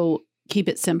also keep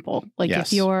it simple. Like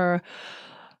if your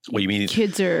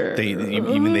kids are they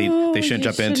shouldn't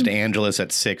jump into the Angelus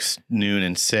at 6, noon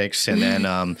and 6, and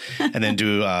then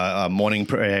do a morning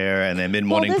prayer, and then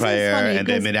mid-morning prayer, and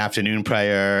then mid-afternoon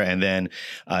prayer, and then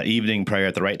evening prayer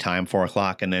at the right time, 4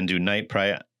 o'clock, and then do night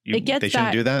prayer. They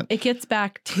shouldn't do that. It gets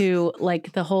back to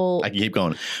like the whole. I can keep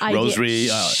going. Rosary,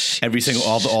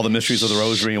 all the mysteries of the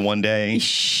Rosary in one day.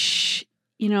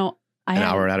 You know, an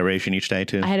hour in adoration each day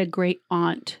too. I had a great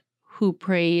aunt who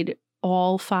prayed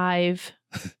all 5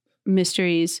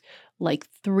 mysteries, like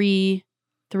three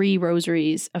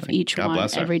rosaries of each one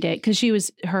every day,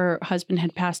 because her husband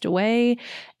had passed away,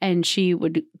 and she'd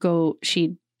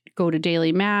go to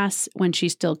daily mass when she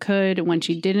still could. And when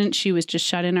she didn't, she was just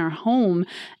shut in her home,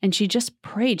 and she just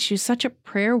prayed. She was such a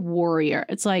prayer warrior.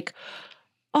 It's like,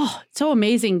 oh, it's so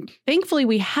amazing. Thankfully,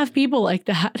 we have people like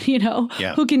that,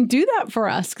 who can do that for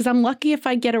us. Because I'm lucky if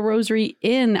I get a rosary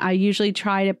in. I usually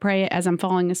try to pray as I'm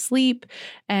falling asleep.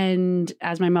 And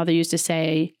as my mother used to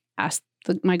say, ask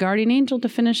my guardian angel to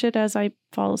finish it as I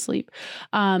fall asleep.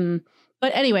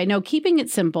 But anyway, no, keeping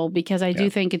it simple, because I do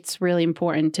think it's really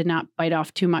important to not bite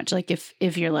off too much. Like if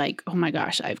you're like, oh my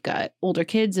gosh, I've got older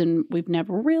kids and we've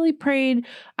never really prayed.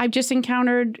 I've just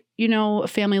encountered, a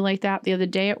family like that the other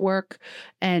day at work,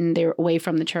 and they were away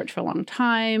from the church for a long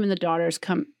time, and the daughter's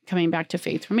coming back to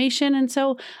faith formation. And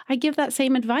so I give that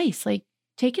same advice, like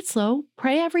take it slow,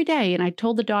 pray every day. And I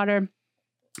told the daughter,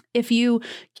 if you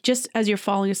just as you're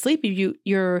falling asleep, if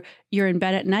you're in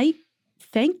bed at night,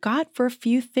 thank God for a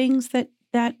few things that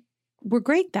were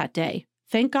great that day.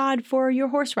 Thank God for your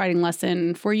horse riding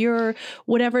lesson, for your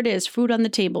whatever it is, food on the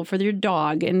table, for your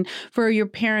dog, and for your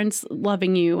parents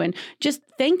loving you, and just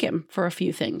thank him for a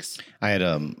few things. I had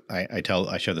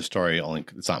I share the story, only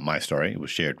it's not my story. It was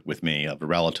shared with me of a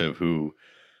relative who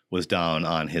was down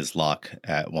on his luck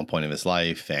at one point in his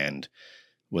life and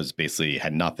was basically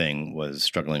had nothing, was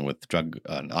struggling with drug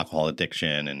and alcohol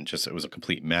addiction, and just it was a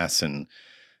complete mess. And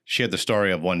shared the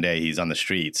story of one day he's on the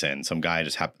streets and some guy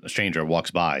a stranger walks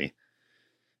by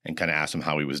and kind of asked him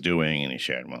how he was doing. And he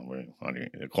shared,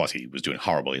 of course he was doing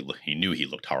horrible. He knew he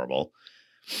looked horrible.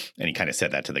 And he kind of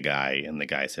said that to the guy. And the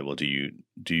guy said, well, do you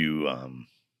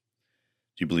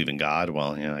believe in God?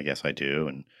 Well, I guess I do.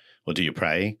 And well, do you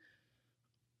pray?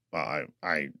 Well,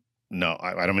 I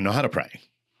don't even know how to pray.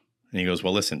 And he goes,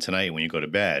 well, listen, tonight when you go to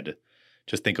bed,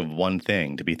 just think of one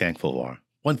thing to be thankful for.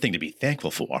 One thing to be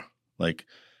thankful for. Like,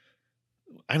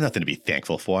 I have nothing to be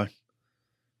thankful for.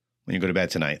 When you go to bed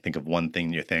tonight, think of one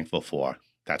thing you're thankful for.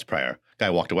 That's prayer. Guy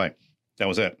walked away. That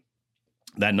was it.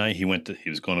 That night he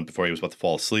was going up before he was about to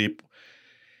fall asleep.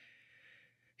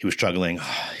 He was struggling.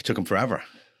 It took him forever.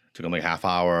 It took him like a half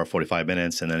hour, 45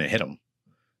 minutes, and then it hit him.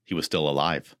 He was still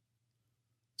alive.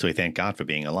 So he thanked God for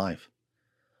being alive.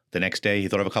 The next day he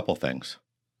thought of a couple of things.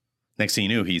 Next thing he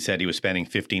knew, he said he was spending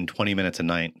 15, 20 minutes a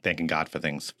night thanking God for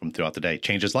things from throughout the day.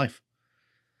 Changed his life.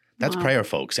 That's prayer,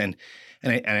 folks. And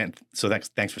so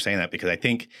thanks for saying that, because I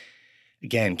think,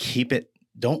 again,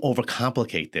 don't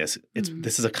overcomplicate this.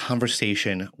 This is a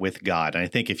conversation with God. And I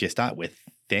think if you start with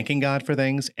thanking God for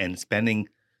things and spending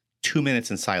 2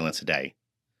 minutes in silence a day,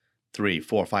 3,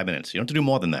 4, 5 minutes, you don't have to do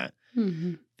more than that.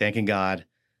 Mm-hmm. Thanking God,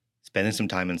 spending some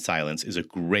time in silence is a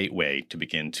great way to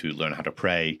begin to learn how to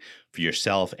pray for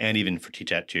yourself and even teach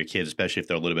that to your kids, especially if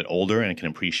they're a little bit older and can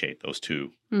appreciate those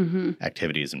two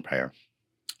activities in prayer.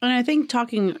 And I think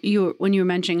when you were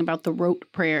mentioning about the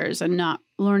rote prayers and not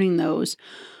learning those,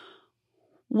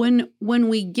 when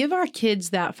we give our kids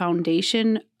that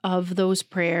foundation of those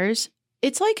prayers,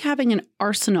 it's like having an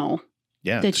arsenal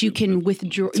that you can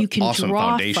withdraw. You can awesome draw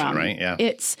foundation, from. Right?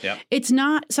 Yeah. It's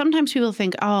not. Sometimes people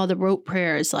think, oh, the rote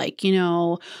prayer is like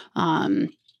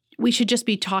we should just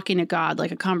be talking to God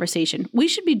like a conversation. We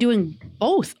should be doing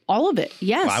both, all of it.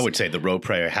 Yes. Well, I would say the rote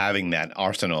prayer, having that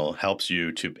arsenal helps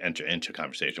you to enter into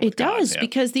conversation with God. It does,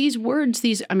 because these words,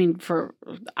 for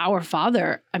our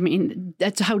Father,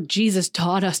 that's how Jesus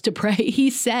taught us to pray.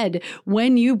 He said,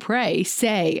 when you pray,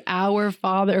 say, our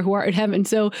Father who art in heaven.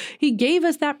 So he gave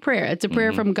us that prayer. It's a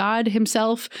prayer from God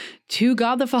himself to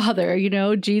God the Father,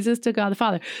 Jesus to God the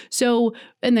Father. So,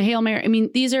 and the Hail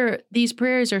Mary, these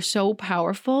prayers are so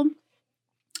powerful.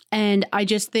 And I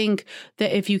just think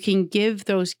that if you can give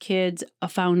those kids a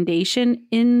foundation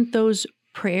in those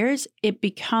prayers, it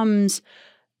becomes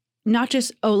not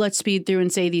just, let's speed through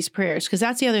and say these prayers. Because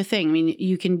that's the other thing.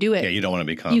 You can do it. Yeah, you don't want to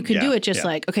become. You can do it just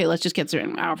like, okay, let's just get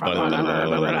through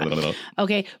it.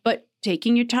 Okay, but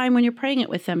taking your time when you're praying it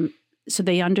with them so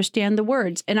they understand the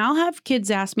words. And I'll have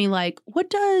kids ask me like,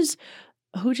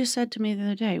 who just said to me the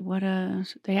other day,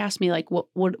 they asked me like what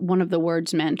one of the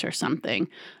words meant or something.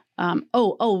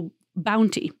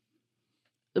 Bounty.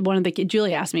 One of the kids,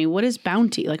 Julie asked me, what is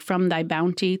bounty? Like from thy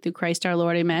bounty through Christ our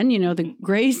Lord, amen. The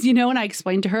grace, and I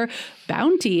explained to her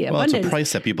bounty. Well, abundance. It's a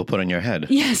price that people put on your head.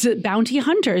 Yes, bounty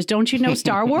hunters. Don't you know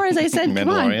Star Wars? I said, come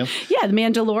on. Yeah, the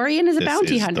Mandalorian is a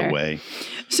bounty hunter. The way.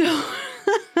 So,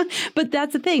 but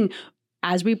that's the thing.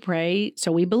 As we pray,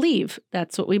 so we believe.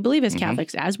 That's what we believe as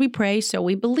Catholics. As we pray, so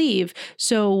we believe.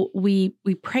 So we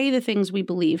pray the things we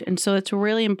believe. And so it's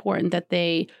really important that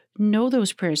they know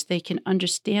those prayers. They can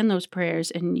understand those prayers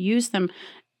and use them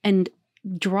and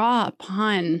draw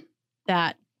upon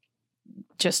that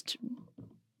just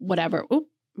whatever. Oop,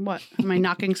 what? Am I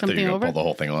knocking something over? Pull the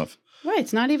whole thing off. Right.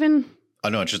 It's not even. Oh,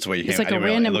 no, it's just the way you It's like a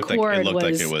random cord. It looked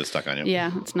like it was stuck on you.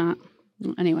 Yeah, it's not.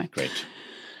 Anyway. Great.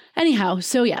 Anyhow,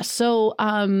 so yeah,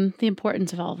 the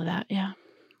importance of all of that, yeah.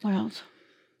 What else?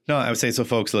 No, I would say so,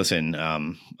 folks. Listen,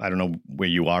 I don't know where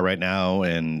you are right now,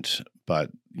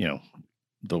 but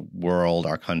the world,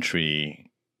 our country,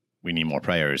 we need more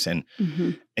prayers, and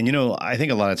I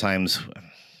think a lot of times,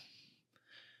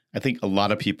 I think a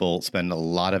lot of people spend a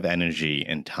lot of energy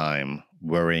and time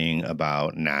worrying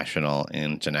about national,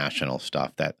 international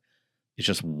stuff that is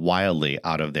just wildly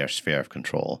out of their sphere of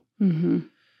control. Mm-hmm.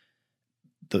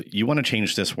 You want to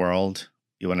change this world.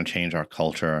 You want to change our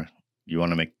culture. You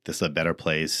want to make this a better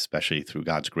place, especially through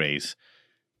God's grace.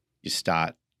 You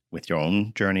start with your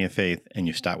own journey of faith and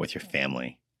you start with your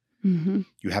family. Mm-hmm.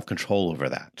 You have control over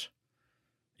that.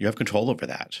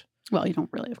 Well, you don't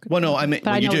really have control. Well, no, I mean,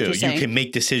 you do. You can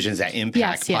make decisions that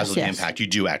impact, positive impact. You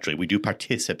do actually. We do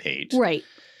participate. Right.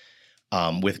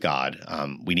 With God.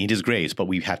 We need his grace, but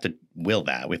we have to will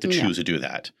that. We have to choose to do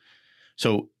that.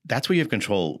 So that's where you have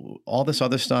control. All this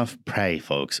other stuff, pray,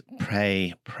 folks.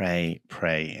 Pray.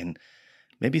 And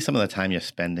maybe some of the time you're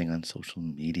spending on social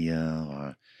media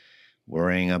or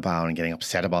worrying about and getting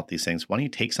upset about these things, why don't you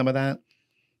take some of that,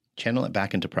 channel it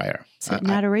back into prayer. Sit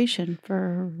in adoration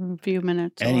for a few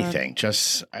minutes. Anything.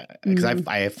 Just because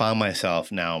I have found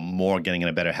myself now more getting in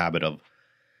a better habit of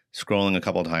scrolling a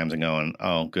couple of times and going,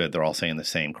 oh, good, they're all saying the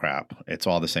same crap. It's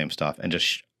all the same stuff. And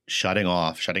just shutting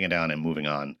it down and moving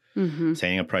on. Mm-hmm.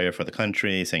 Saying a prayer for the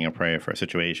country, saying a prayer for a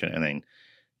situation, and then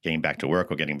getting back to work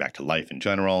or getting back to life in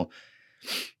general.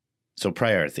 So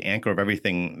prayer is the anchor of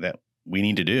everything that we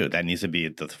need to do. That needs to be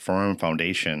the firm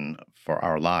foundation for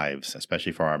our lives,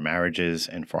 especially for our marriages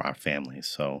and for our families.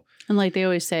 So, and like they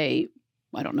always say,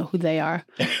 I don't know who they are,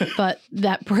 but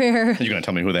that prayer. You're going to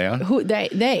tell me who they are? Who they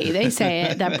say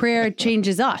it. That prayer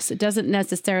changes us. It doesn't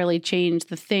necessarily change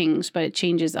the things, but it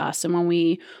changes us.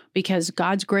 And because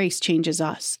God's grace changes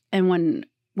us, and when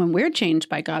we're changed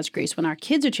by God's grace, when our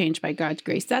kids are changed by God's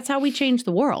grace, that's how we change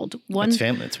the world. It's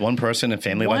family. It's one person and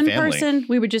family by family. One person.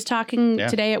 We were just talking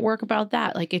today at work about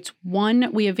that. Like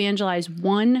we evangelize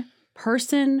one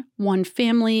person, one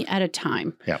family at a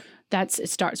time. Yeah. It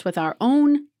starts with our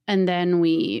own. And then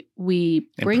we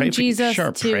bring Jesus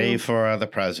to... Pray for the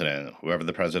president, whoever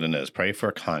the president is. Pray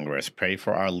for Congress. Pray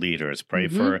for our leaders. Pray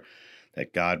for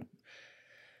that God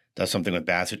does something with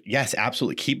Bassett. Yes,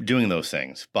 absolutely. Keep doing those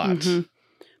things. But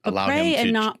allow pray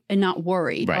him to... and not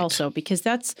worry also. Because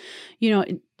that's,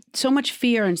 so much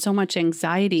fear and so much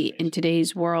anxiety in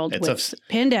today's world with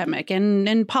pandemic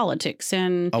and politics.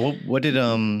 And what did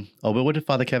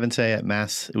Father Kevin say at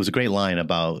Mass? It was a great line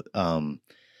about...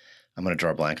 I'm going to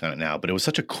draw a blank on it now, but it was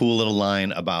such a cool little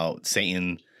line about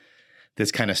Satan,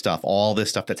 this kind of stuff, all this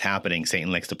stuff that's happening,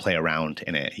 Satan likes to play around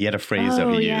in it. He had a phrase that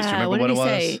he used. Do you remember what it was?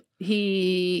 Say?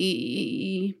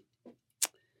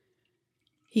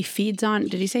 He feeds on,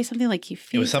 did he say something like he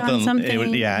feeds on something?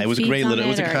 It was a great little, it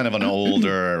was a kind of an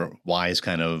older, wise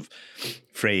kind of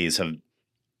phrase of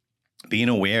being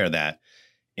aware that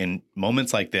in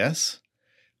moments like this,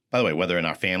 by the way, whether in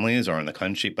our families or in the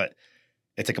country, but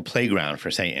it's like a playground for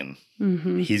Satan.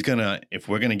 Mm-hmm. He's if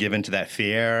we're gonna give into that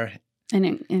fear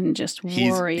and just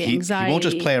worry, anxiety. He won't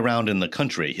just play around in the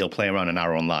country. He'll play around in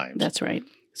our own lives. That's right.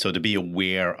 So to be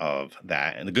aware of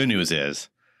that. And the good news is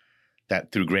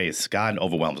that through grace, God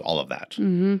overwhelms all of that.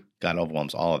 Mm-hmm. God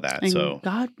overwhelms all of that. And so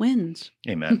God wins.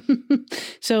 Amen.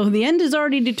 So the end is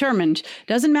already determined.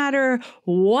 Doesn't matter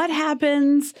what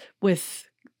happens with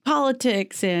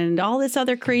politics and all this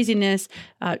other craziness.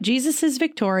 Jesus is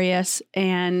victorious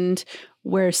and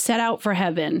we're set out for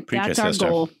heaven. That's our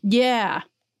goal. Yeah.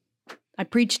 I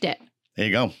preached it. There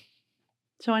you go.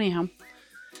 So anyhow.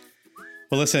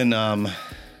 Well, listen,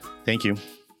 thank you.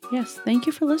 Yes. Thank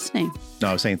you for listening. No,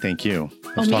 I was saying thank you.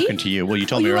 I was talking to you. Well, you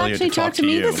told me earlier to talk to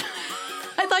you.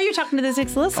 I thought thought you were talking to the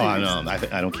 6 listeners. Oh, no,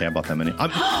 I don't care about them any.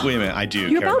 Wait a minute, I do.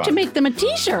 You're care about to make them a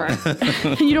T-shirt.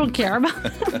 You don't care about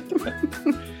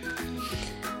them.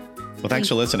 Well, thanks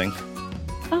for listening.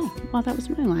 Oh, well, that was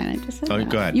my line. I just said that.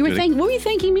 Go ahead. What were you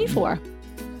thanking me for?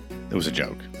 It was a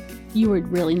joke. You were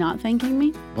really not thanking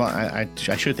me? Well, I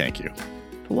should thank you.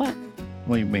 For what?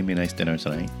 Well, you made me a nice dinner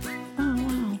tonight. Oh,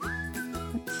 wow.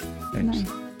 That's Thanks. nice.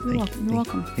 You're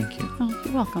welcome. Thank you. Oh,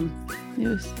 you're welcome.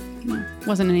 It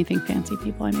wasn't anything fancy,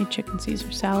 people. I made chicken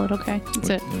Caesar salad, okay? That's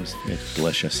it. It's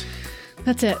delicious.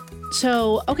 That's it.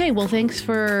 So, okay, well, thanks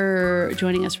for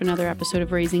joining us for another episode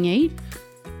of Raising 8.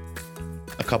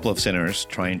 A couple of sinners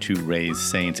trying to raise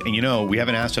saints. And we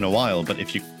haven't asked in a while, but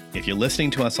if you're listening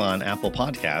to us on Apple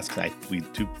Podcasts, we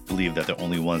do believe that they're the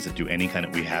only ones that do any kind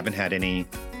of, we haven't had any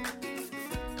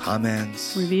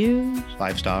comments, reviews,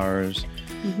 5 stars.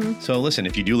 Mm-hmm. So listen,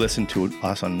 if you do listen to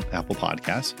us on Apple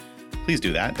Podcasts, please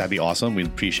do that. That'd be awesome. We'd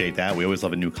appreciate that. We always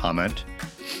love a new comment.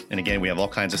 And again, we have all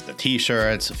kinds of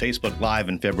T-shirts, Facebook Live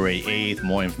on February 8th.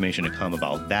 More information to come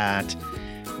about that.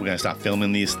 We're going to start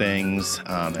filming these things.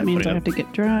 That means I have to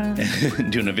get dressed.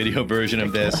 Doing a video version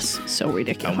ridiculous. Of this. So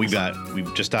ridiculous.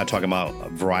 We've just started talking about a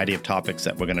variety of topics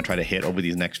that we're going to try to hit over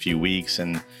these next few weeks.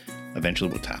 And eventually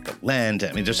we'll tackle Lent.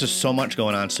 I mean, there's just so much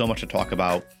going on, so much to talk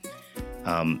about.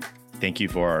 Thank you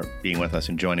for being with us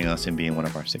and joining us and being one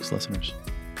of our 6 listeners.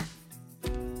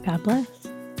 God bless.